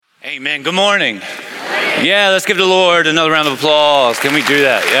Amen. Good morning. Yeah, let's give the Lord another round of applause. Can we do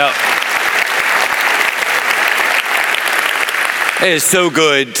that? Yeah. It is so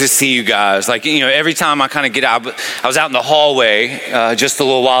good to see you guys. Every time I kind of get out, I was out in the hallway just a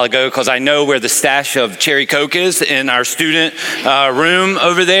little while ago because I know where the stash of cherry Coke is in our student room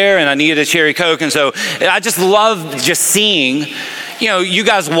over there, and I needed a cherry Coke. And so I just love just seeing, you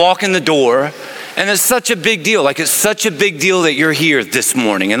guys walk in the door. And it's such a big deal. It's such a big deal that you're here this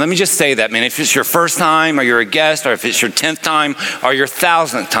morning. And let me just say that, man, if it's your first time or you're a guest or if it's your 10th time or your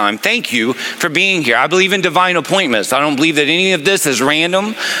 1,000th time, thank you for being here. I believe in divine appointments. I don't believe that any of this is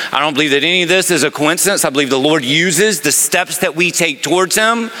random. I don't believe that any of this is a coincidence. I believe the Lord uses the steps that we take towards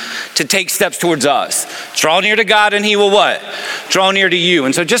him to take steps towards us. Draw near to God and he will what? Draw near to you.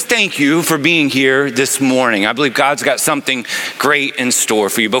 And so just thank you for being here this morning. I believe God's got something great in store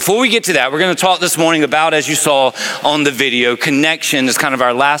for you. Before we get to that, we're going to talk this morning about, as you saw on the video, connection is kind of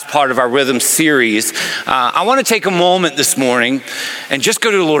our last part of our Rhythm series. I want to take a moment this morning and just go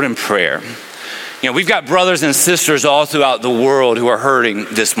to the Lord in prayer. We've got brothers and sisters all throughout the world who are hurting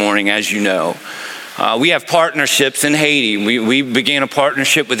this morning, as you know. We have partnerships in Haiti. We began a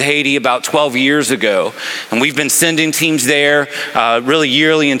partnership with Haiti about 12 years ago, and we've been sending teams there really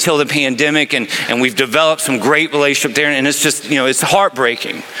yearly until the pandemic, and we've developed some great relationship there, and it's just, it's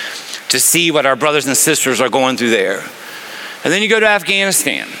heartbreaking to see what our brothers and sisters are going through there. And then you go to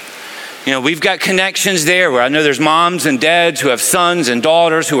Afghanistan. We've got connections there where I know there's moms and dads who have sons and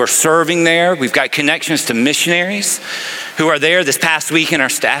daughters who are serving there. We've got connections to missionaries who are there. This past week in our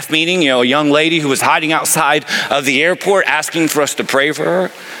staff meeting, a young lady who was hiding outside of the airport asking for us to pray for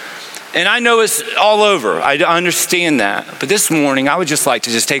her. And I know it's all over. I understand that. But this morning, I would just like to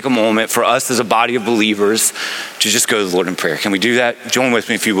just take a moment for us as a body of believers to just go to the Lord in prayer. Can we do that? Join with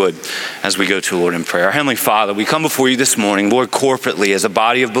me if you would as we go to the Lord in prayer. Our Heavenly Father, we come before you this morning, Lord, corporately as a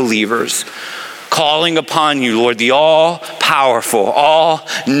body of believers, calling upon you, Lord, the all-powerful,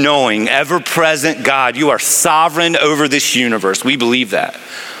 all-knowing, ever-present God. You are sovereign over this universe. We believe that.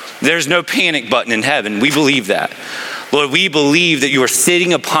 There's no panic button in heaven. We believe that. Lord, we believe that you are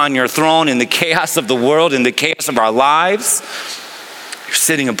sitting upon your throne in the chaos of the world, in the chaos of our lives. You're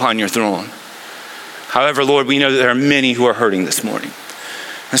sitting upon your throne. However, Lord, we know that there are many who are hurting this morning.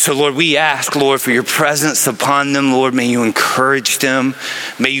 And so, Lord, we ask, Lord, for your presence upon them. Lord, may you encourage them.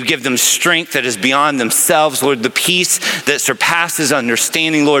 May you give them strength that is beyond themselves. Lord, the peace that surpasses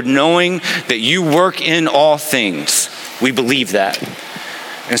understanding. Lord, knowing that you work in all things. We believe that.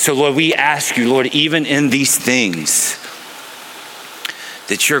 And so, Lord, we ask you, Lord, even in these things,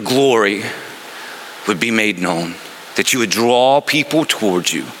 that your glory would be made known, that you would draw people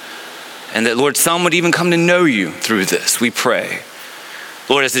towards you, and that, Lord, some would even come to know you through this. We pray.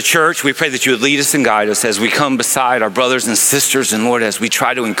 Lord, as a church, we pray that you would lead us and guide us as we come beside our brothers and sisters, and Lord, as we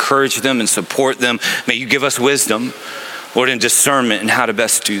try to encourage them and support them, may you give us wisdom, Lord, and discernment in how to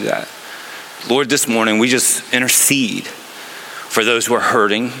best do that. Lord, this morning, we just intercede for those who are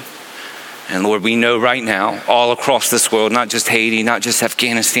hurting. And Lord, we know right now, all across this world, not just Haiti, not just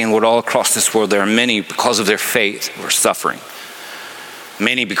Afghanistan, Lord, all across this world, there are many because of their faith who are suffering.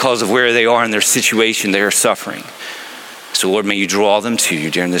 Many because of where they are in their situation, they are suffering. So Lord, may you draw them to you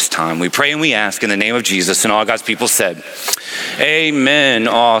during this time. We pray and we ask in the name of Jesus, and all God's people said, amen.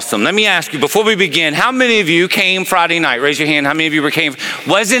 Awesome. Let me ask you, before we begin, how many of you came Friday night? Raise your hand. How many of you came?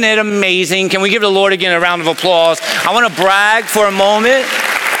 Wasn't it amazing? Can we give the Lord again a round of applause? I want to brag for a moment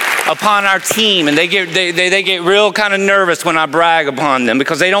upon our team, and they get real kind of nervous when I brag upon them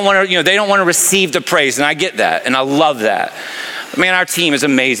because they don't want to receive the praise, and I get that, and I love that. Man, our team is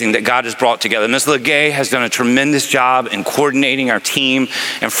amazing that God has brought together. Ms. Legay has done a tremendous job in coordinating our team.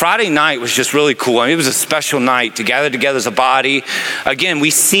 And Friday night was just really cool. It was a special night to gather together as a body. Again, we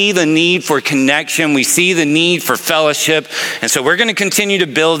see the need for connection. We see the need for fellowship. And so we're going to continue to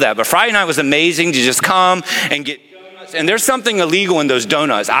build that. But Friday night was amazing to just come and get donuts. And there's something illegal in those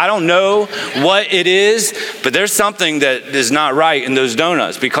donuts. I don't know what it is, but there's something that is not right in those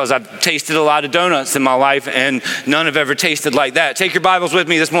donuts because I've tasted a lot of donuts in my life and none have ever tasted like that. Take your Bibles with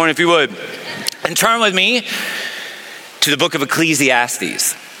me this morning if you would. And turn with me to the book of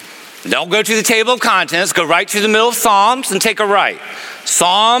Ecclesiastes. Don't go to the table of contents. Go right to the middle of Psalms and take a right.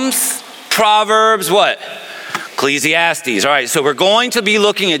 Psalms, Proverbs, what? Ecclesiastes. All right, so we're going to be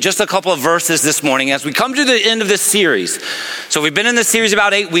looking at just a couple of verses this morning as we come to the end of this series. So we've been in this series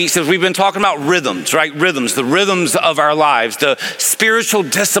about 8 weeks as we've been talking about rhythms, right? Rhythms, the rhythms of our lives, the spiritual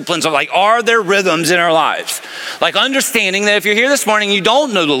disciplines of are there rhythms in our lives? Understanding that if you're here this morning, you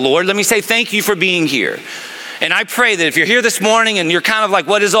don't know the Lord, let me say thank you for being here. And I pray that if you're here this morning and you're kind of like,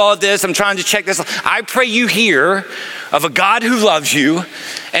 what is all of this? I'm trying to check this. I pray you hear of a God who loves you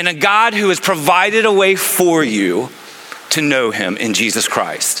and a God who has provided a way for you to know him in Jesus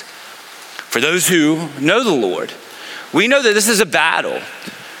Christ. For those who know the Lord, we know that this is a battle.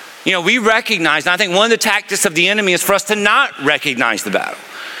 You know, we recognize, and I think one of the tactics of the enemy is for us to not recognize the battle.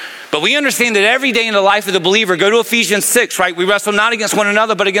 But we understand that every day in the life of the believer, go to Ephesians 6, right? We wrestle not against one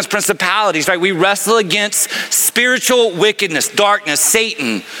another, but against principalities, right? We wrestle against spiritual wickedness, darkness,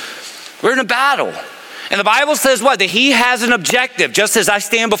 Satan. We're in a battle. And the Bible says what? That he has an objective. Just as I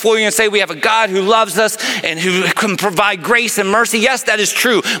stand before you and say we have a God who loves us and who can provide grace and mercy. Yes, that is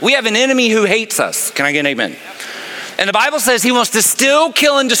true. We have an enemy who hates us. Can I get an amen? And the Bible says he wants to steal,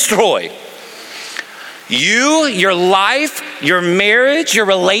 kill, and destroy. You, your life, your marriage, your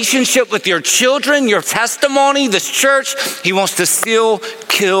relationship with your children, your testimony, this church, he wants to steal,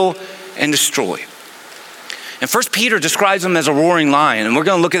 kill, and destroy. And 1 Peter describes him as a roaring lion, and we're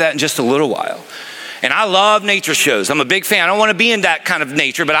going to look at that in just a little while. And I love nature shows. I'm a big fan. I don't want to be in that kind of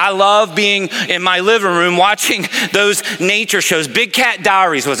nature, but I love being in my living room watching those nature shows. Big Cat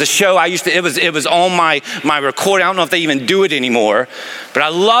Diaries was a show I used to, it was on my recording. I don't know if they even do it anymore, but I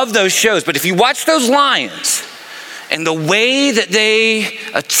love those shows. But if you watch those lions and the way that they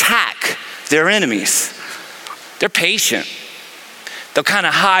attack their enemies, they're patient. They'll kind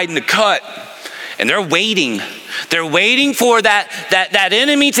of hide in the cut. And they're waiting. They're waiting for that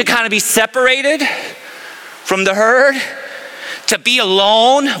enemy to kind of be separated from the herd, to be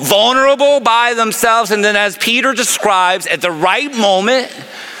alone, vulnerable by themselves. And then as Peter describes, at the right moment,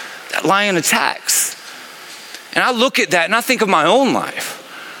 that lion attacks. And I look at that and I think of my own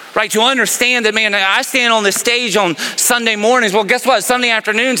life, right? To understand that, man, I stand on this stage on Sunday mornings. Well, guess what? Sunday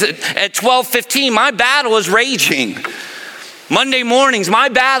afternoons at 12:15, my battle is raging. Monday mornings, my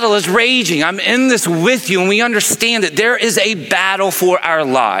battle is raging. I'm in this with you, and we understand that there is a battle for our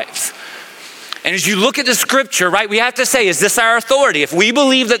lives. And as you look at the scripture, right, we have to say, is this our authority? If we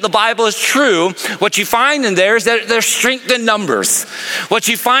believe that the Bible is true, what you find in there is that there's strength in numbers. What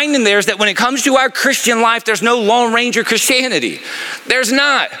you find in there is that when it comes to our Christian life, there's no Lone Ranger Christianity. There's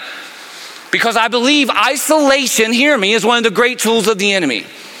not. Because I believe isolation, hear me, is one of the great tools of the enemy.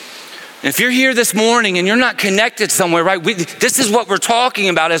 If you're here this morning and you're not connected somewhere, right, this is what we're talking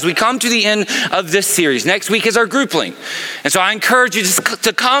about as we come to the end of this series. Next week is our group link. And so I encourage you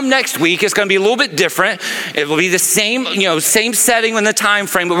to come next week. It's going to be a little bit different. It will be the same setting and the time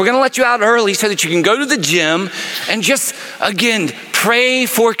frame, but we're going to let you out early so that you can go to the gym and just, again, pray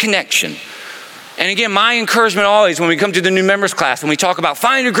for connection. And again, my encouragement always when we come to the new members class, when we talk about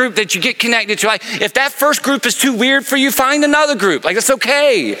find a group that you get connected to, like if that first group is too weird for you, find another group. Like, it's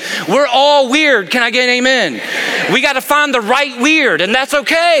okay. We're all weird. Can I get an amen? We got to find the right weird, and that's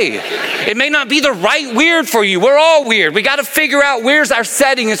okay. It may not be the right weird for you. We're all weird. We got to figure out where's our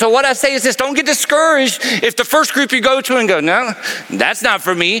setting. And so what I say is this: don't get discouraged if the first group you go to and go, no, that's not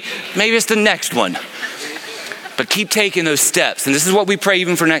for me. Maybe it's the next one. But keep taking those steps. And this is what we pray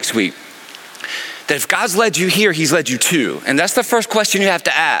even for next week. That if God's led you here, he's led you to. And that's the first question you have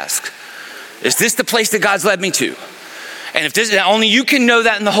to ask. Is this the place that God's led me to? And if this, only you can know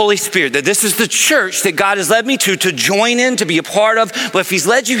that in the Holy Spirit, that this is the church that God has led me to join in, to be a part of. But if he's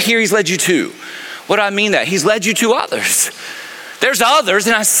led you here, he's led you to. What do I mean that? He's led you to others. There's others,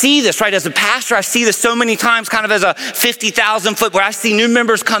 and I see this, right? As a pastor, I see this so many times kind of as a 50,000 foot where I see new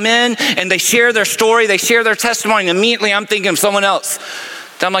members come in and they share their story, they share their testimony, and immediately I'm thinking of someone else.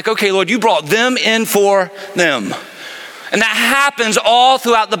 I'm like, okay, Lord, you brought them in for them. And that happens all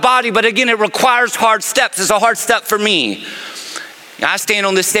throughout the body, but again, it requires hard steps. It's a hard step for me. I stand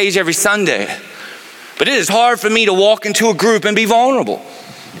on this stage every Sunday, but it is hard for me to walk into a group and be vulnerable.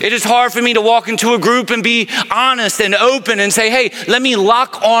 It is hard for me to walk into a group and be honest and open and say, hey, let me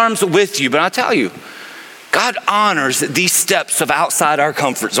lock arms with you. But I'll tell you, God honors these steps of outside our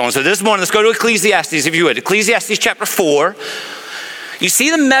comfort zone. So this morning, let's go to Ecclesiastes, if you would. Ecclesiastes chapter 4. You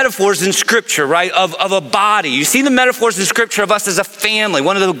see the metaphors in scripture, right, of a body. You see the metaphors in scripture of us as a family.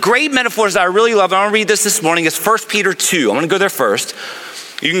 One of the great metaphors that I really love, and I want to read this morning, is 1 Peter 2. I'm going to go there first.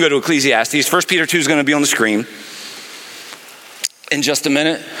 You can go to Ecclesiastes. 1 Peter 2 is going to be on the screen in just a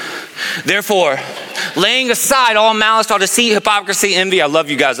minute. Therefore, laying aside all malice, all deceit, hypocrisy, envy, I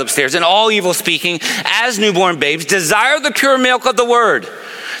love you guys upstairs, and all evil speaking, as newborn babes, desire the pure milk of the word,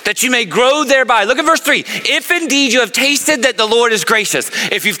 that you may grow thereby. Look at verse 3. If indeed you have tasted that the Lord is gracious.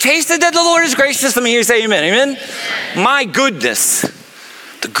 If you've tasted that the Lord is gracious, let me hear you say amen. Amen? My goodness,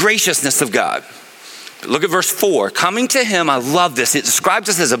 the graciousness of God. Look at verse 4. Coming to him, I love this. It describes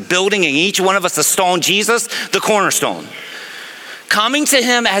us as a building and each one of us a stone. Jesus, the cornerstone. Coming to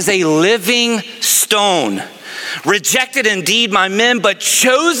him as a living stone rejected indeed by men, but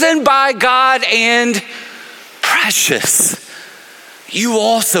chosen by God and precious. You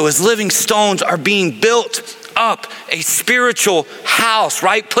also, as living stones, are being built up a spiritual house,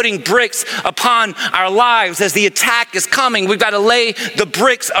 right? Putting bricks upon our lives as the attack is coming. We've got to lay the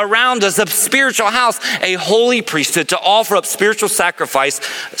bricks around us, a spiritual house, a holy priesthood to offer up spiritual sacrifice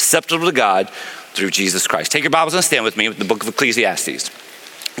acceptable to God through Jesus Christ. Take your Bibles and stand with me with the book of Ecclesiastes.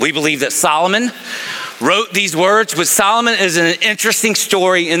 We believe that Solomon wrote these words, but Solomon is an interesting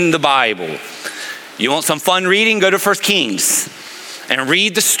story in the Bible. You want some fun reading? Go to 1 Kings and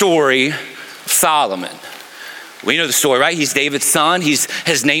read the story of Solomon. We know the story, right? He's David's son.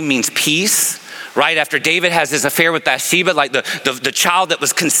 His name means peace. Right after David has his affair with Bathsheba, like the child that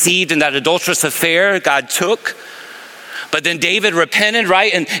was conceived in that adulterous affair, God took. But then David repented,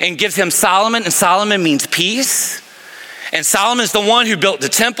 right? And gives him Solomon, and Solomon means peace. And Solomon's the one who built the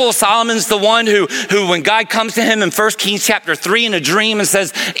temple. Solomon's the one who when God comes to him in 1 Kings chapter 3 in a dream and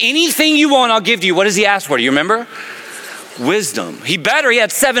says, anything you want, I'll give you. What does he ask for? Do you remember? Wisdom. He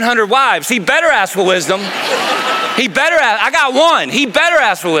had 700 wives. He better ask for wisdom. I got one. He better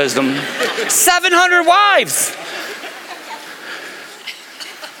ask for wisdom. 700 wives.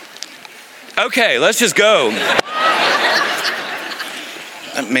 Okay, let's just go.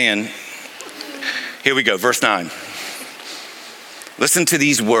 Man, here we go, verse 9. Listen to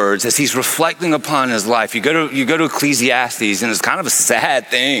these words as he's reflecting upon his life. You go to Ecclesiastes, and it's kind of a sad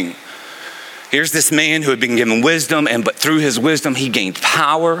thing. Here's this man who had been given wisdom, but through his wisdom, he gained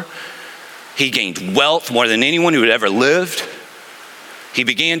power. He gained wealth more than anyone who had ever lived. He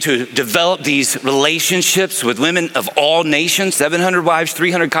began to develop these relationships with women of all nations, 700 wives,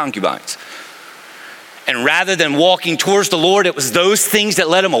 300 concubines. And rather than walking towards the Lord, it was those things that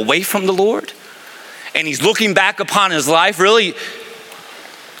led him away from the Lord. And he's looking back upon his life, really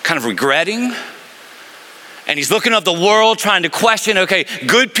kind of regretting. And he's looking at the world trying to question, okay,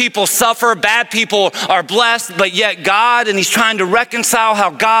 good people suffer, bad people are blessed, but yet God, and he's trying to reconcile how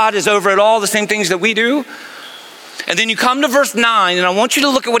God is over at all the same things that we do. And then you come to verse 9, and I want you to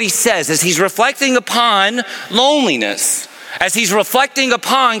look at what he says as he's reflecting upon loneliness, as he's reflecting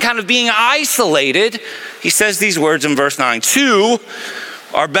upon kind of being isolated. He says these words in verse 9, 2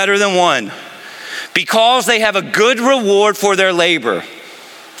 are better than 1 because they have a good reward for their labor.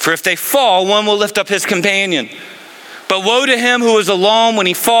 For if they fall, one will lift up his companion. But woe to him who is alone when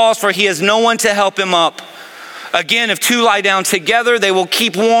he falls, for he has no one to help him up. Again, if two lie down together, they will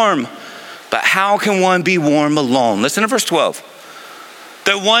keep warm. But how can one be warm alone? Listen to verse 12.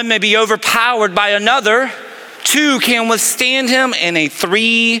 Though one may be overpowered by another, two can withstand him in a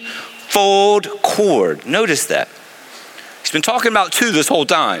threefold cord. Notice that. He's been talking about two this whole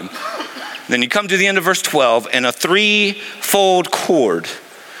time. Then you come to the end of verse 12, and a threefold cord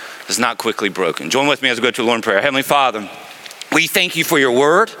is not quickly broken. Join with me as we go to the Lord in prayer. Heavenly Father, we thank you for your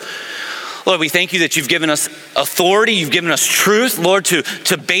word. Lord, we thank you that you've given us authority. You've given us truth, Lord,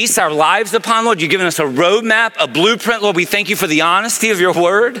 to base our lives upon. Lord, you've given us a roadmap, a blueprint. Lord, we thank you for the honesty of your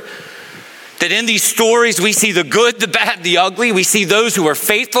word. That in these stories, we see the good, the bad, the ugly. We see those who are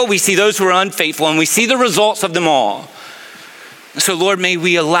faithful. We see those who are unfaithful. And we see the results of them all. So, Lord, may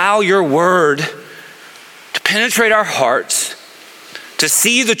we allow your word to penetrate our hearts, to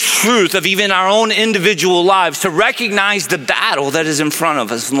see the truth of even our own individual lives, to recognize the battle that is in front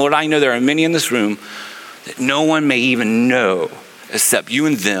of us. And Lord, I know there are many in this room that no one may even know except you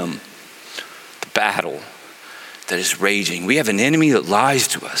and them, the battle that is raging. We have an enemy that lies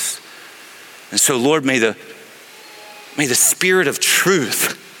to us. And so, Lord, may the spirit of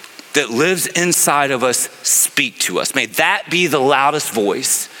truth that lives inside of us speak to us. May that be the loudest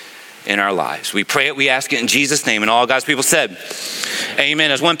voice in our lives. We pray it, we ask it in Jesus' name. And all God's people said,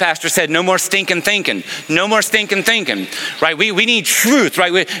 amen. As one pastor said, no more stinking thinking. No more stinking thinking, right? We need truth,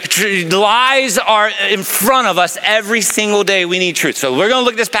 right? Lies are in front of us every single day. We need truth. So we're going to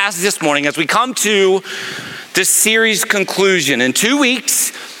look at this passage this morning as we come to this series conclusion. In 2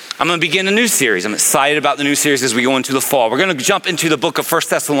 weeks, I'm going to begin a new series. I'm excited about the new series as we go into the fall. We're going to jump into the book of 1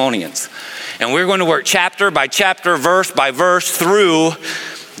 Thessalonians. And we're going to work chapter by chapter, verse by verse through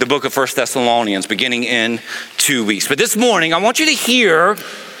the book of 1 Thessalonians, beginning in 2 weeks. But this morning, I want you to hear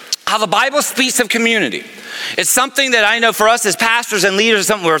how the Bible speaks of community. It's something that I know for us as pastors and leaders, it's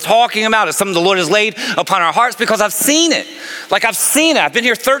something we're talking about. It's something the Lord has laid upon our hearts because I've seen it. I've seen it. I've been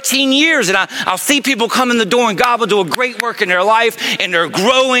here 13 years and I'll see people come in the door and God will do a great work in their life and they're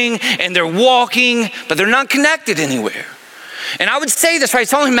growing and they're walking, but they're not connected anywhere. And I would say this, right?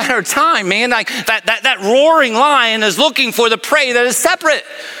 It's only a matter of time, man. Like that roaring lion is looking for the prey that is separate.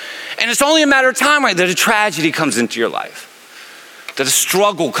 And it's only a matter of time, right? That a tragedy comes into your life, that a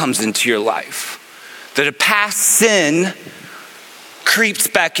struggle comes into your life, that a past sin creeps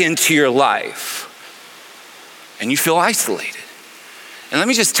back into your life and you feel isolated. And let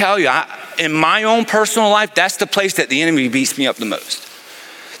me just tell you, in my own personal life, that's the place that the enemy beats me up the most.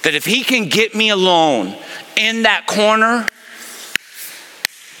 That if he can get me alone in that corner,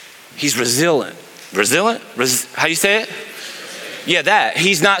 he's resilient. Resilient? How you say it? Yeah, that.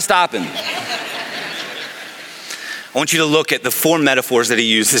 He's not stopping. I want you to look at the 4 metaphors that he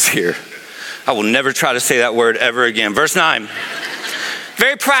uses here. I will never try to say that word ever again. Verse 9.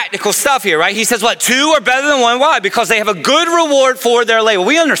 Very practical stuff here, right? He says, what? 2 are better than 1. Why? Because they have a good reward for their labor.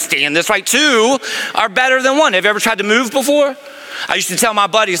 We understand this, right? 2 are better than 1. Have you ever tried to move before? I used to tell my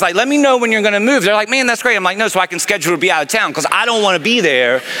buddies, like, let me know when you're going to move. They're like, man, that's great. I'm like, no, so I can schedule to be out of town because I don't want to be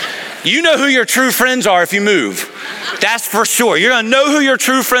there. You know who your true friends are if you move. That's for sure. You're going to know who your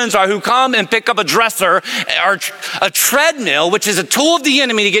true friends are who come and pick up a dresser or a treadmill, which is a tool of the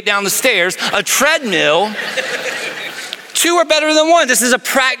enemy to get down the stairs. A treadmill. 2 are better than 1. This is a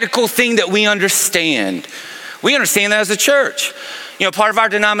practical thing that we understand. We understand that as a church. You know, part of our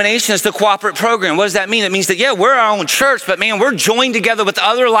denomination is the cooperative program. What does that mean? It means that, yeah, we're our own church, but man, we're joined together with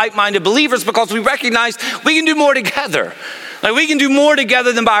other like-minded believers because we recognize we can do more together. Like we can do more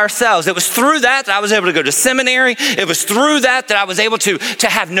together than by ourselves. It was through that I was able to go to seminary. It was through that I was able to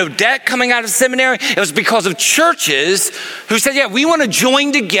have no debt coming out of seminary. It was because of churches who said, yeah, we want to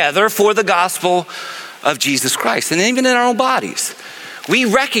join together for the gospel of Jesus Christ. And even in our own bodies, we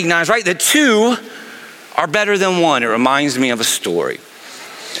recognize, right, that 2 are better than 1. It reminds me of a story.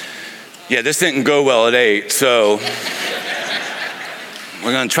 Yeah, this didn't go well at 8, so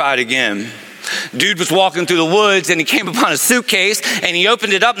we're gonna try it again. Dude was walking through the woods and he came upon a suitcase and he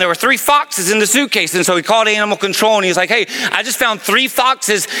opened it up and there were 3 foxes in the suitcase. And so he called animal control and he was like, hey, I just found 3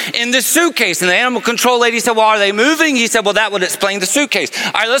 foxes in this suitcase. And the animal control lady said, well, are they moving? He said, well, that would explain the suitcase.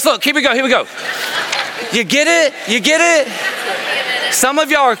 All right, let's look. Here we go. You get it? You get it? Some of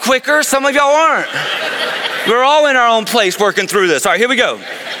y'all are quicker. Some of y'all aren't. We're all in our own place working through this. All right, here we go.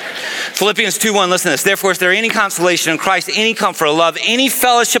 Philippians 2:1, listen to this. Therefore, if there any consolation in Christ, any comfort of love, any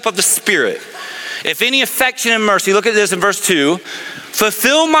fellowship of the Spirit, if any affection and mercy, look at this in verse 2,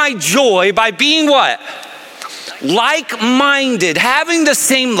 fulfill my joy by being what? Like-minded, having the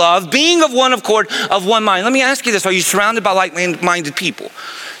same love, being of one accord, of one mind. Let me ask you this. Are you surrounded by like-minded people?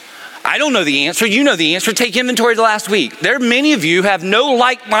 I don't know the answer. You know the answer. Take inventory of the last week. There are many of you who have no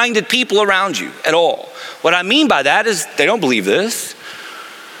like-minded people around you at all. What I mean by that is they don't believe this.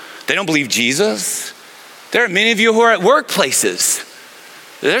 They don't believe Jesus. There are many of you who are at workplaces.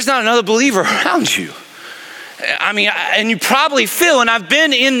 There's not another believer around you. I mean, and you probably feel, and I've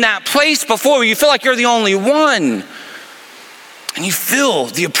been in that place before, where you feel like you're the only one. And you feel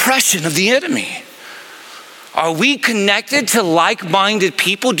the oppression of the enemy. Are we connected to like-minded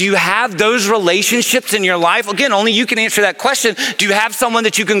people? Do you have those relationships in your life? Again, only you can answer that question. Do you have someone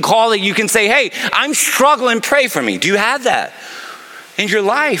that you can call that you can say, hey, I'm struggling, pray for me? Do you have that in your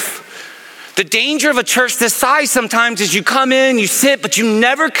life? The danger of a church this size sometimes is you come in, you sit, but you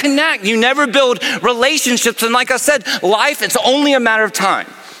never connect. You never build relationships. And like I said, life, it's only a matter of time.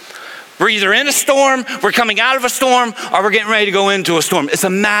 We're either in a storm, we're coming out of a storm, or we're getting ready to go into a storm. It's a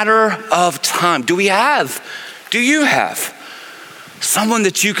matter of time. Do you have someone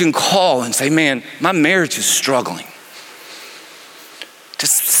that you can call and say, man, my marriage is struggling?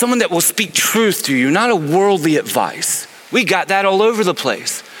 Just someone that will speak truth to you, not a worldly advice. We got that all over the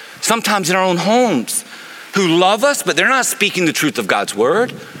place. Sometimes in our own homes, who love us, but they're not speaking the truth of God's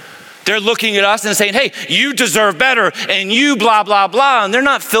word. They're looking at us and saying, hey, you deserve better, and you blah, blah, blah. And they're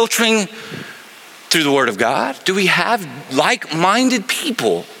not filtering through the word of God. Do we have like-minded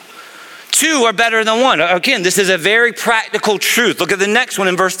people? 2 are better than 1. Again, this is a very practical truth. Look at the next one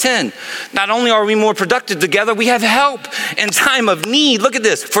in verse 10. Not only are we more productive together, we have help in time of need. Look at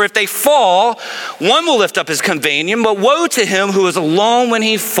this. For if they fall, one will lift up his companion, but woe to him who is alone when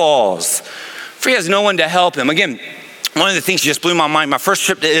he falls, for he has no one to help him. Again, one of the things that just blew my mind, my first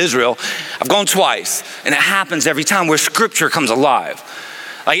trip to Israel, I've gone twice, and it happens every time where scripture comes alive.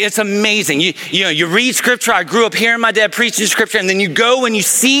 Like, it's amazing. You read scripture. I grew up hearing my dad preaching scripture, and then you go and you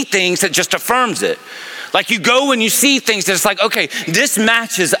see things that just affirms it. Like, you go and you see things that's like, okay, this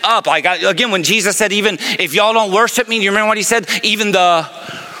matches up. Like, again, when Jesus said, even if y'all don't worship me, do you remember what he said? Even the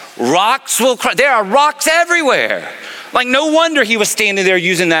rocks will cry. There are rocks everywhere. Like, no wonder he was standing there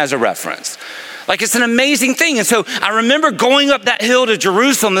using that as a reference. Like, it's an amazing thing. And so I remember going up that hill to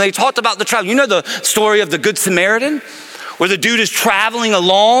Jerusalem, and they talked about the travel. You know the story of the Good Samaritan? Where the dude is traveling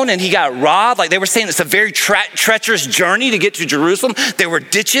alone and he got robbed. Like, they were saying it's a very treacherous journey to get to Jerusalem. There were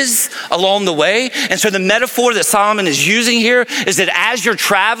ditches along the way. And so the metaphor that Solomon is using here is that as you're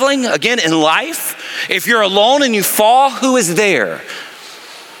traveling, again, in life, If you're alone and you fall, who is there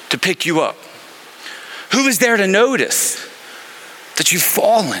to pick you up? Who is there to notice that you've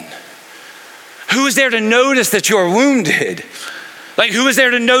fallen? Who is there to notice that you are wounded? Like, who is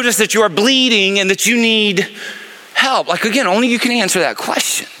there to notice that you are bleeding and that you need help? Like, again, only you can answer that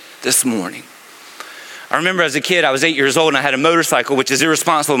question this morning. I remember as a kid, I was 8 years old and I had a motorcycle, which is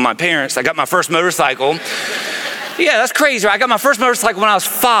irresponsible of my parents. I got my first motorcycle. Yeah, that's crazy, right? I got my first motorcycle when I was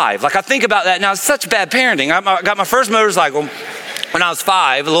 5. Like, I think about that now, it's such bad parenting. I got my first motorcycle when I was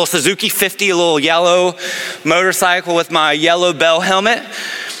 5, a little Suzuki 50, a little yellow motorcycle with my yellow bell helmet.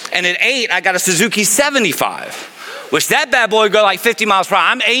 And at 8, I got a Suzuki 75, which that bad boy would go like 50 miles per hour.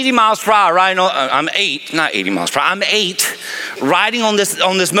 I'm 80 miles per hour riding on, I'm 8, not 80 miles per hour. I'm 8 riding on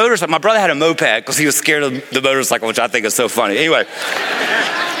this motorcycle. My brother had a moped because he was scared of the motorcycle, which I think is so funny. Anyway,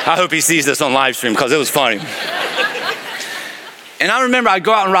 I hope he sees this on live stream because it was funny. And I remember I'd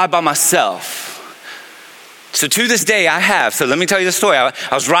go out and ride by myself. So to this day I have. So let me tell you the story. I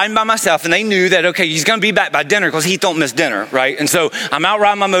was riding by myself and they knew that, okay, he's gonna be back by dinner because he don't miss dinner, right? And so I'm out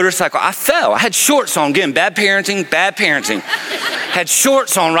riding my motorcycle. I fell. I had shorts on. Again, bad parenting. Had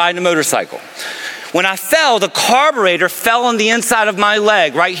shorts on riding a motorcycle. When I fell, the carburetor fell on the inside of my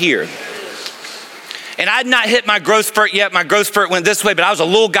leg right here. And I had not hit my growth spurt yet. My growth spurt went this way, but I was a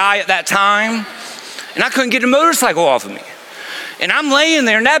little guy at that time. And I couldn't get the motorcycle off of me. And I'm laying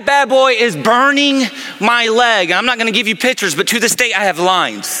there and that bad boy is burning my leg. And I'm not gonna give you pictures, but to this day I have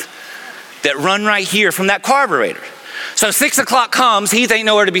lines that run right here from that carburetor. So 6 o'clock comes, Heath ain't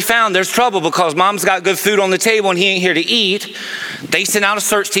nowhere to be found. There's trouble because mom's got good food on the table and he ain't here to eat. They sent out a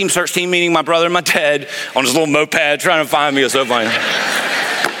search team meaning my brother and my dad on his little moped trying to find me. It's so funny.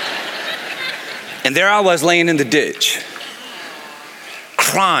 And there I was laying in the ditch,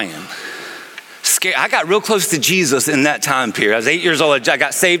 crying. Scared. I got real close to Jesus in that time period. I was 8 years old. I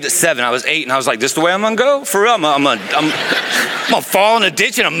got saved at 7. I was 8 and I was like, this is the way I'm gonna go? For real, I'm gonna fall in a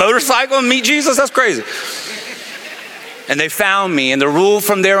ditch in a motorcycle and meet Jesus? That's crazy. And they found me and the rule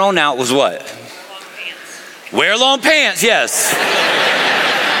from there on out was what? Wear long pants, yes.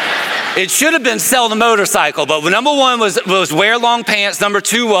 It should have been sell the motorcycle, but number 1 was wear long pants. Number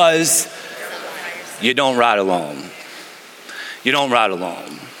 2 was you don't ride alone. You don't ride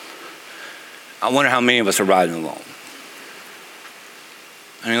alone. I wonder how many of us are riding alone.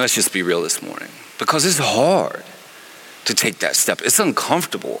 I mean, let's just be real this morning. Because it's hard to take that step. It's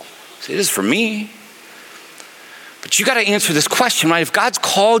uncomfortable. It is for me. But you got to answer this question, right? If God's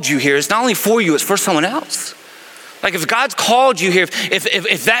called you here, it's not only for you, it's for someone else. Like if God's called you here,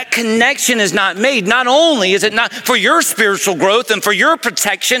 if that connection is not made, not only is it not for your spiritual growth and for your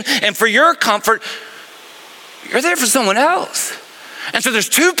protection and for your comfort, you're there for someone else. And so there's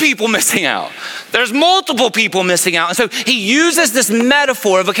 2 people missing out. There's multiple people missing out. And so he uses this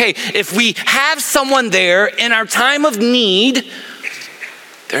metaphor of, okay, if we have someone there in our time of need,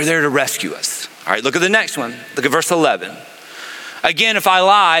 they're there to rescue us. All right, look at the next one. Look at verse 11. Again,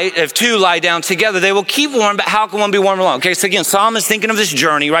 if 2 lie down together, they will keep warm, but how can one be warm alone? Okay, so again, Psalm is thinking of this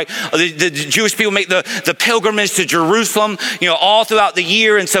journey, right? The Jewish people make the pilgrimage to Jerusalem, all throughout the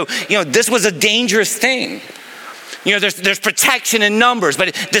year. And so, this was a dangerous thing. There's protection in numbers,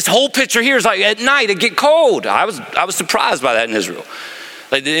 but this whole picture here is like at night it get cold. I was surprised by that in Israel.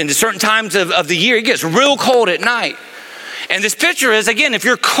 Like in certain times of the year, it gets real cold at night. And this picture is, again, if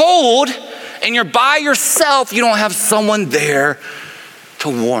you're cold and you're by yourself, you don't have someone there to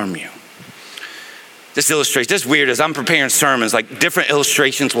warm you. This illustrates, this is weird, as I'm preparing sermons, like different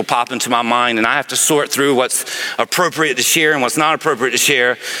illustrations will pop into my mind and I have to sort through what's appropriate to share and what's not appropriate to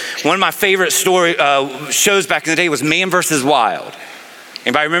share. One of my favorite shows back in the day was Man vs. Wild.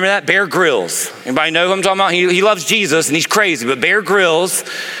 Anybody remember that? Bear Grylls. Anybody know who I'm talking about? He loves Jesus and he's crazy, but Bear Grylls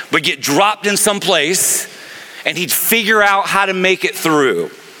would get dropped in some place and he'd figure out how to make it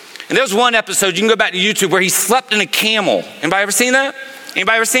through. And there was one episode, you can go back to YouTube, where he slept in a camel. Anybody ever seen that?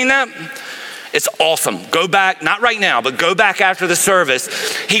 Anybody ever seen that? It's awesome. Go back, not right now, but go back after the service.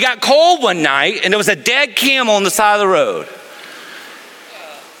 He got cold one night and there was a dead camel on the side of the road.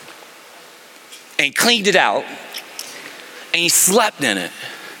 And he cleaned it out and he slept in it.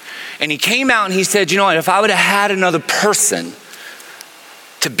 And he came out and he said, you know what, if I would have had another person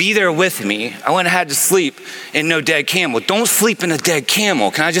to be there with me, I wouldn't have had to sleep in no dead camel. Don't sleep in a dead camel.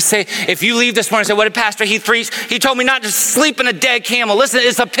 Can I just say, if you leave this morning and say, what did Pastor Heath preach? He told me not to sleep in a dead camel. Listen,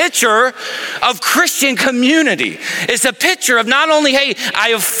 it's a picture of Christian community. It's a picture of not only, hey, I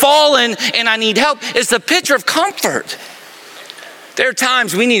have fallen and I need help. It's a picture of comfort. There are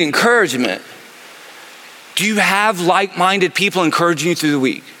times we need encouragement. Do you have like-minded people encouraging you through the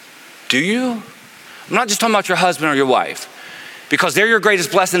week? Do you? I'm not just talking about your husband or your wife. Because they're your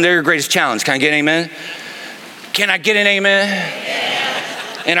greatest blessing, they're your greatest challenge. Can I get an amen? Can I get an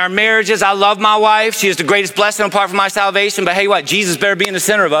amen? In our marriages, I love my wife. She is the greatest blessing apart from my salvation. But hey, what? Jesus better be in the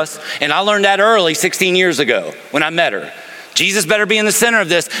center of us. And I learned that early 16 years ago when I met her. Jesus better be in the center of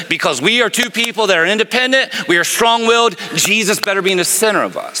this because we are two people that are independent. We are strong-willed. Jesus better be in the center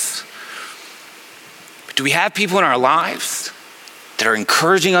of us. But do we have people in our lives that are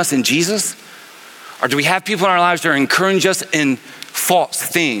encouraging us in Jesus? Or do we have people in our lives that are encouraging us in false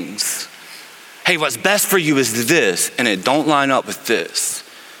things? Hey, what's best for you is this, and it don't line up with this.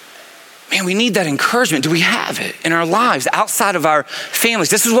 Man, we need that encouragement. Do we have it in our lives outside of our families?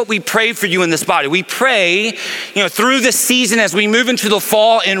 This is what we pray for you in this body. We pray, through this season as we move into the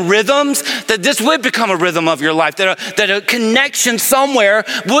fall in rhythms, that this would become a rhythm of your life, that a connection somewhere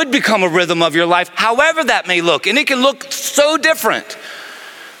would become a rhythm of your life, however that may look. And it can look so different.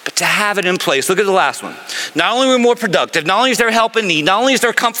 But to have it in place, look at the last one. Not only are we more productive, not only is there help in need, not only is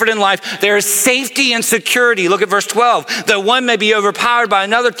there comfort in life, there is safety and security. Look at verse 12. Though one may be overpowered by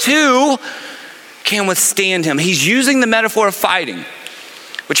another, two can withstand him. He's using the metaphor of fighting,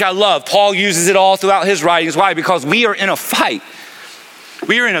 which I love. Paul uses it all throughout his writings. Why? Because we are in a fight.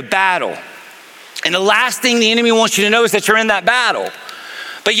 We are in a battle. And the last thing the enemy wants you to know is that you're in that battle.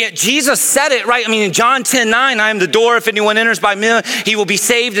 But yet Jesus said it, right? In John 10:9, I am the door. If anyone enters by me, he will be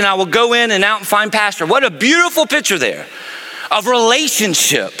saved, and I will go in and out and find pasture. What a beautiful picture there of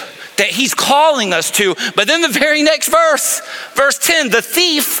relationship that he's calling us to. But then the very next verse 10, the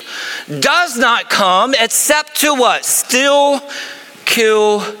thief does not come except to what? Steal,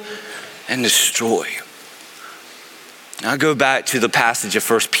 kill, and destroy. Now I go back to the passage of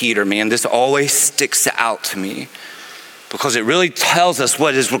 1 Peter, man. This always sticks out to me, because it really tells us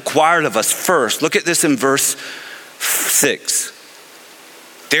what is required of us first. Look at this in verse 6.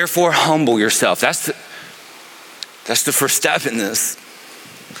 Therefore, humble yourself. That's the first step in this.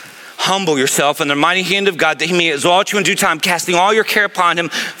 Humble yourself in the mighty hand of God, that he may exalt you in due time, casting all your care upon him,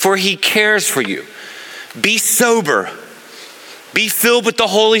 for he cares for you. Be sober. Be filled with the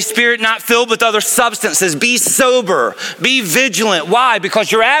Holy Spirit, not filled with other substances. Be sober. Be vigilant. Why? Because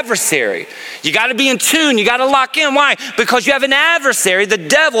your adversary. You got to be in tune. You got to lock in. Why? Because you have an adversary. The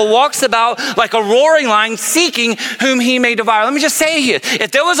devil walks about like a roaring lion, seeking whom he may devour. Let me just say here,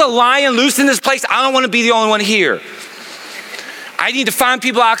 if there was a lion loose in this place, I don't want to be the only one here. I need to find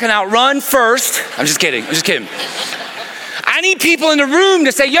people I can outrun first. I'm just kidding. I need people in the room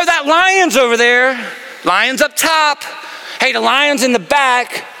to say, yo, that lion's over there. Lion's up top. Hey, the lion's in the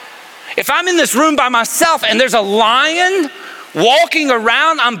back. If I'm in this room by myself and there's a lion walking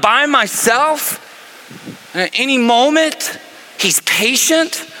around, I'm by myself. And at any moment, he's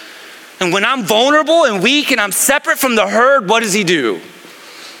patient. And when I'm vulnerable and weak and I'm separate from the herd, what does he do?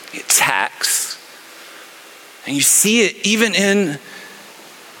 He attacks. And you see it in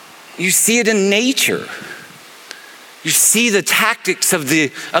nature. You see the tactics of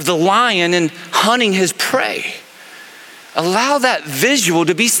the lion in hunting his prey. Allow that visual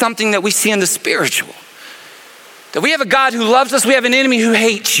to be something that we see in the spiritual. That we have a God who loves us. We have an enemy who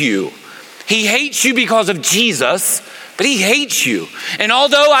hates you. He hates you because of Jesus, but he hates you. And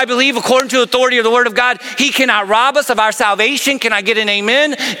although I believe, according to the authority of the word of God, he cannot rob us of our salvation. Can I get an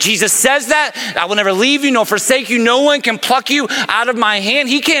amen? Jesus says that. I will never leave you nor forsake you. No one can pluck you out of my hand.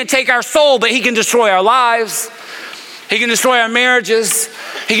 He can't take our soul, but he can destroy our lives. He can destroy our marriages.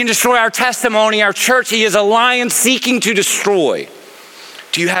 He can destroy our testimony, our church. He is a lion seeking to destroy.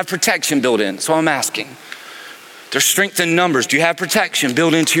 Do you have protection built in? That's what I'm asking. There's strength in numbers. Do you have protection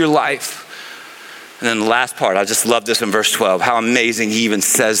built into your life? And then the last part, I just love this in verse 12, how amazing he even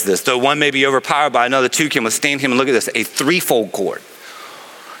says this. Though one may be overpowered by another, two can withstand him. And look at this, a threefold cord.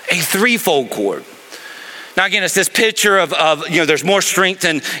 A threefold cord. Now again, it's this picture of there's more strength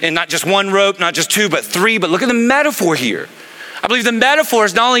in not just one rope, not just two, but three. But look at the metaphor here. I believe the metaphor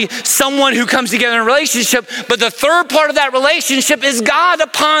is not only someone who comes together in a relationship, but the third part of that relationship is God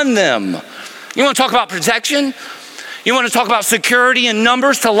upon them. You want to talk about protection? You want to talk about security in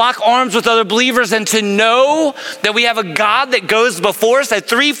numbers, to lock arms with other believers and to know that we have a God that goes before us. That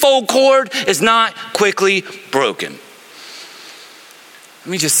threefold cord is not quickly broken. Let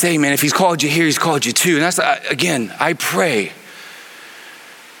me just say, man, if he's called you here, he's called you too. And that's, again, I pray,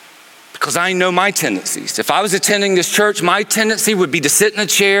 because I know my tendencies. If I was attending this church, my tendency would be to sit in a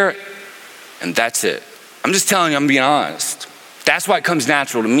chair and that's it. I'm just telling you, I'm being honest. That's why it comes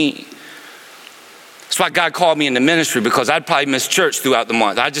natural to me. That's why God called me into ministry, because I'd probably miss church throughout the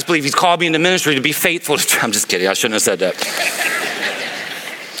month. I just believe he's called me into ministry to be faithful to, I'm just kidding, I shouldn't have said that.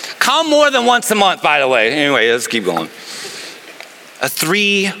 Come more than once a month, by the way. Anyway, let's keep going. A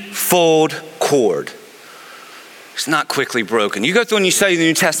threefold cord. It's not quickly broken. You go through and you study the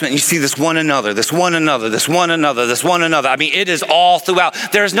New Testament and you see this one another, this one another, this one another, this one another. I mean, it is all throughout.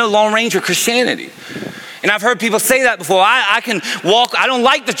 There is no Lone Ranger Christianity. And I've heard people say that before. I don't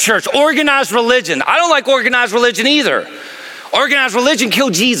like the church. Organized religion. I don't like organized religion either. Organized religion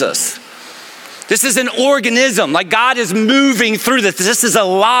killed Jesus. This is an organism. Like God is moving through this. This is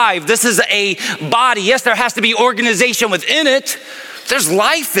alive. This is a body. Yes, there has to be organization within it. There's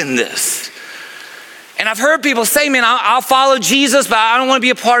life in this. And I've heard people say, man, I'll follow Jesus, but I don't want to be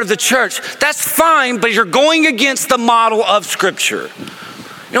a part of the church. That's fine, but you're going against the model of Scripture.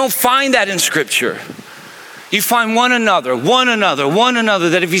 You don't find that in Scripture. You find one another,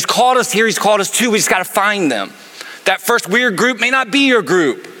 that if he's called us here, he's called us too. We just got to find them. That first weird group may not be your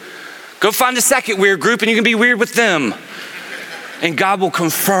group. Go find the second weird group and you can be weird with them. And God will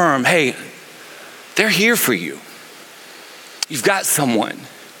confirm, hey, they're here for you. You've got someone.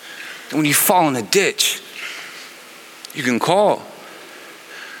 And when you fall in a ditch, you can call.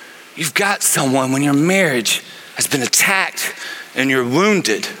 You've got someone when your marriage has been attacked and you're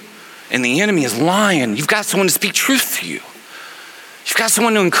wounded and the enemy is lying. You've got someone to speak truth to you. You've got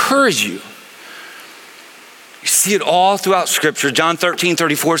someone to encourage you. You see it all throughout Scripture. John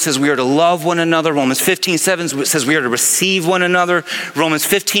 13:34 says we are to love one another. Romans 15:7 says we are to receive one another. Romans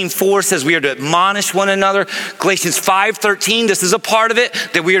 15:4 says we are to admonish one another. Galatians 5:13, this is a part of it,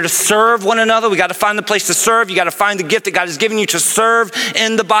 that we are to serve one another. We got to find the place to serve. You got to find the gift that God has given you to serve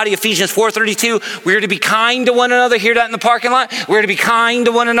in the body. Ephesians 4:32, we are to be kind to one another. Hear that in the parking lot? We're to be kind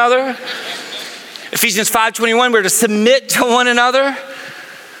to one another. Ephesians 5:21, we're to submit to one another.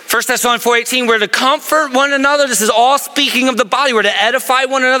 1 Thessalonians 4:18, we're to comfort one another. This is all speaking of the body. We're to edify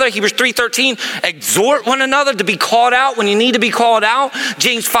one another. Hebrews 3:13, exhort one another to be called out when you need to be called out.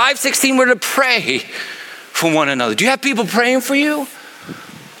 James 5:16, we're to pray for one another. Do you have people praying for you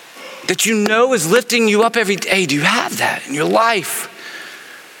that you know is lifting you up every day? Do you have that in your life?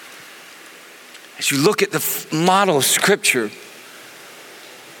 As you look at the model of Scripture,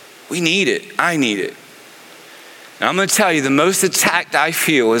 we need it. I need it. And I'm going to tell you, the most attacked I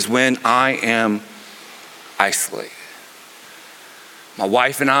feel is when I am isolated. My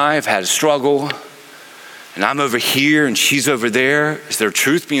wife and I have had a struggle, and I'm over here and she's over there. Is there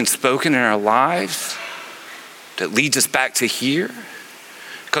truth being spoken in our lives that leads us back to here?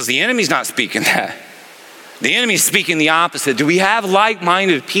 Because the enemy's not speaking that. The enemy's speaking the opposite. Do we have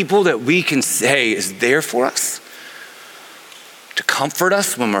like-minded people that we can say is there for us? To comfort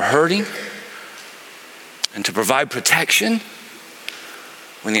us when we're hurting? And to provide protection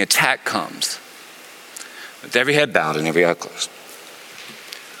when the attack comes. With every head bowed and every eye closed.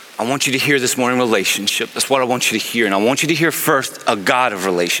 I want you to hear this morning relationship. That's what I want you to hear. And I want you to hear first a God of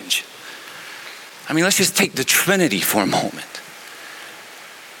relationship. I mean, let's just take the Trinity for a moment.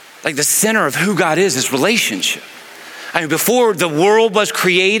 Like the center of who God is relationship. I mean, before the world was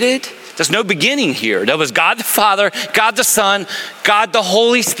created, there's no beginning here. There was God the Father, God the Son, God the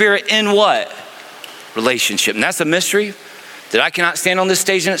Holy Spirit in what? Relationship. And that's a mystery that I cannot stand on this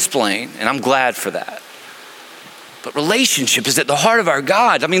stage and explain, and I'm glad for that. But relationship is at the heart of our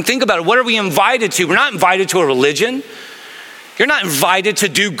God. I mean, think about it. What are we invited to? We're not invited to a religion. You're not invited to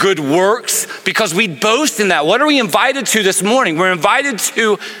do good works because we boast in that. What are we invited to this morning? We're invited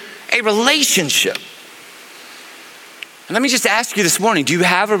to a relationship. And let me just ask you this morning, do you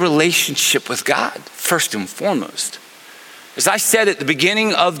have a relationship with God first and foremost? As I said at the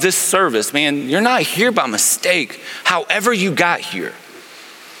beginning of this service, man, you're not here by mistake, however you got here.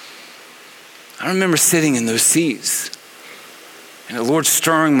 I remember sitting in those seats and the Lord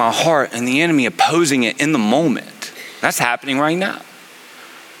stirring my heart and the enemy opposing it in the moment. That's happening right now.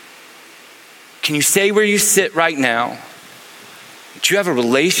 Can you say where you sit right now that you have a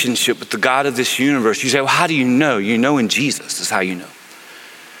relationship with the God of this universe? You say, well, how do you know? You know in Jesus is how you know.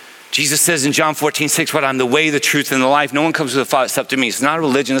 Jesus says in John 14:6, "What I'm the way, the truth, and the life. No one comes to the Father except through me." It's not a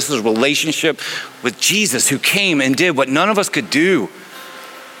religion. This is a relationship with Jesus who came and did what none of us could do.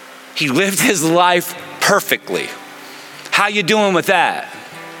 He lived his life perfectly. How you doing with that?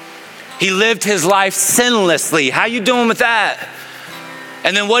 He lived his life sinlessly. How you doing with that?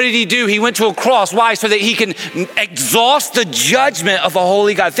 And then what did he do? He went to a cross. Why? So that he can exhaust the judgment of a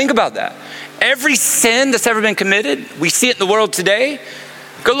holy God. Think about that. Every sin that's ever been committed, we see it in the world today.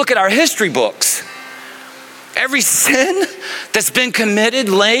 Go look at our history books. Every sin that's been committed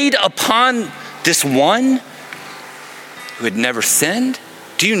laid upon this one who had never sinned.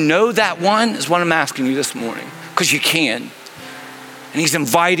 Do you know that one? Is what I'm asking you this morning. Because you can. And he's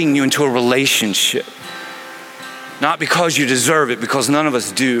inviting you into a relationship. Not because you deserve it, because none of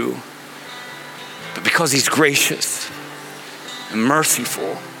us do. But because he's gracious and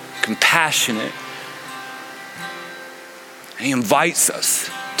merciful, compassionate. And he invites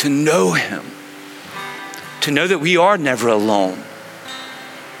us to know him, to know that we are never alone,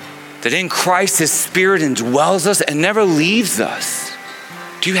 that in Christ his Spirit indwells us and never leaves us.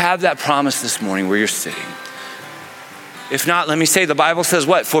 Do you have that promise this morning where you're sitting? If not, let me say the Bible says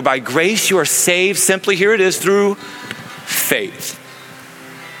what? For by grace you are saved, simply, here it is, through faith.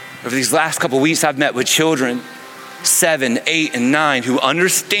 Over these last couple of weeks, I've met with children, 7, 8, and 9, who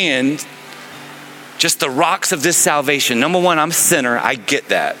understand just the rocks of this salvation. Number one, I'm a sinner. I get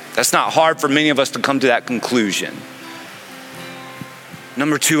that. That's not hard for many of us to come to that conclusion.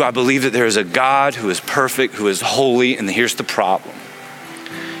 Number two, I believe that there is a God who is perfect, who is holy, and here's the problem.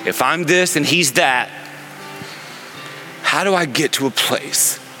 If I'm this and he's that, how do I get to a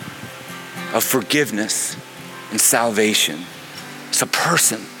place of forgiveness and salvation? It's a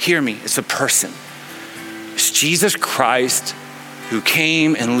person. Hear me, it's a person. It's Jesus Christ who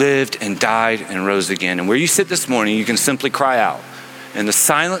came and lived and died and rose again. And where you sit this morning, you can simply cry out in the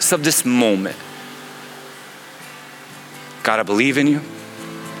silence of this moment, God, I believe in you.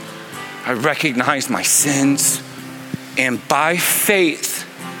 I recognize my sins. And by faith,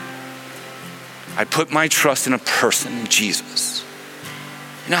 I put my trust in a person, in Jesus.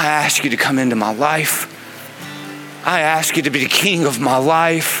 And I ask you to come into my life. I ask you to be the king of my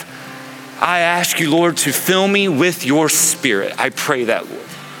life. I ask you, Lord, to fill me with your Spirit. I pray that, Lord.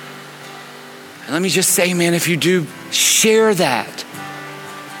 And let me just say, man, if you do, share that.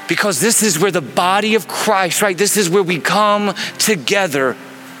 Because this is where the body of Christ, right? This is where we come together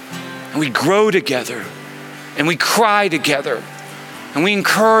and we grow together and we cry together and we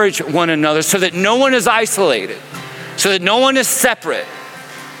encourage one another so that no one is isolated, so that no one is separate,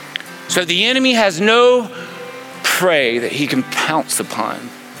 so that the enemy has no prey that he can pounce upon.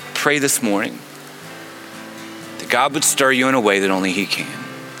 Pray this morning that God would stir you in a way that only he can.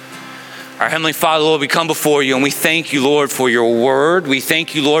 Our Heavenly Father, Lord, we come before you and we thank you, Lord, for your word. We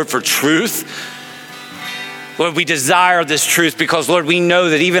thank you, Lord, for truth. Lord, we desire this truth because, Lord, we know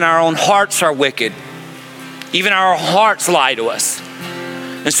that even our own hearts are wicked. Even our hearts lie to us.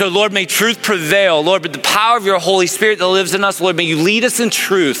 And so, Lord, may truth prevail. Lord, but the power of your Holy Spirit that lives in us, Lord, may you lead us in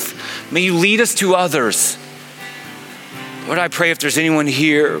truth. May you lead us to others. Lord, I pray if there's anyone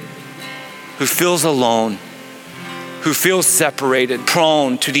here who feels alone, who feels separated,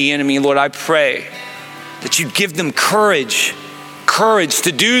 prone to the enemy, Lord, I pray that you give them courage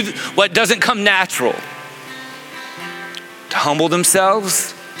to do what doesn't come natural, to humble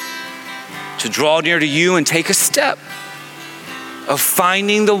themselves, to draw near to you and take a step of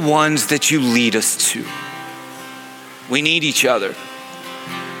finding the ones that you lead us to. We need each other.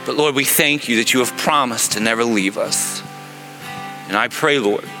 But Lord, we thank you that you have promised to never leave us. And I pray,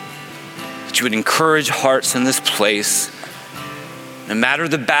 Lord, that you would encourage hearts in this place. No matter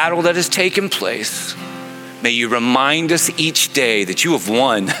the battle that has taken place, may you remind us each day that you have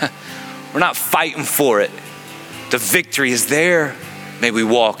won. We're not fighting for it. The victory is there. May we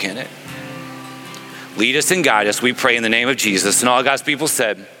walk in it. Lead us and guide us, we pray in the name of Jesus. And all God's people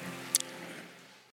said,